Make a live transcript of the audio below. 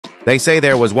They say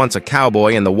there was once a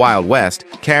cowboy in the Wild West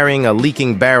carrying a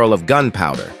leaking barrel of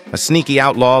gunpowder. A sneaky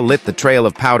outlaw lit the trail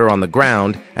of powder on the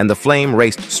ground, and the flame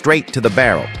raced straight to the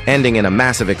barrel, ending in a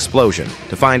massive explosion.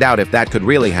 To find out if that could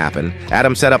really happen,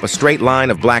 Adam set up a straight line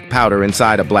of black powder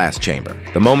inside a blast chamber.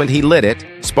 The moment he lit it,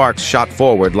 sparks shot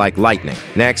forward like lightning.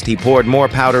 Next, he poured more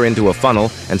powder into a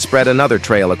funnel and spread another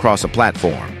trail across a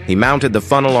platform. He mounted the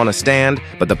funnel on a stand,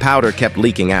 but the powder kept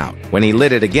leaking out. When he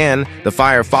lit it again, the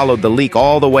fire followed the leak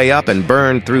all the way up and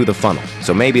burned through the funnel.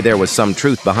 So maybe there was some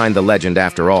truth behind the legend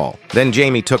after all. Then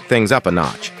Jamie took things up a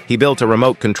notch. He built a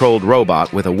remote-controlled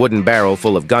robot with a wooden barrel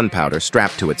full of gunpowder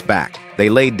strapped to its back. They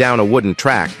laid down a wooden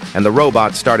track, and the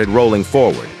robot started rolling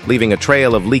forward, leaving a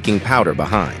trail of leaking powder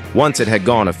behind. Once it had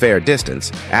gone a fair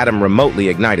distance, Adam remotely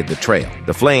ignited the trail.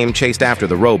 The flame chased after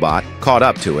the robot, caught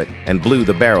up to it, and blew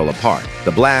the barrel apart.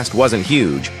 The blast wasn't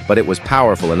huge, but it was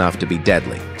powerful enough to be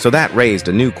deadly. So that raised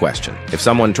a new question. If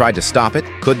someone tried to stop it,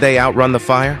 could they outrun the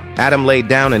fire? Adam laid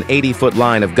down an 80-foot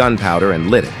line of gunpowder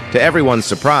and lit it. To everyone's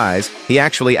surprise, he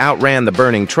actually outran the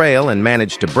burning trail and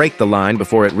managed to break the line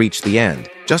before it reached the end.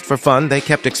 Just for fun, they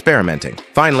kept experimenting.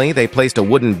 Finally, they placed a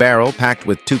wooden barrel packed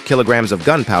with 2 kilograms of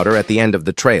gunpowder at the end of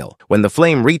the trail. When the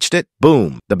flame reached it,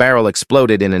 boom, the barrel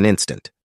exploded in an instant.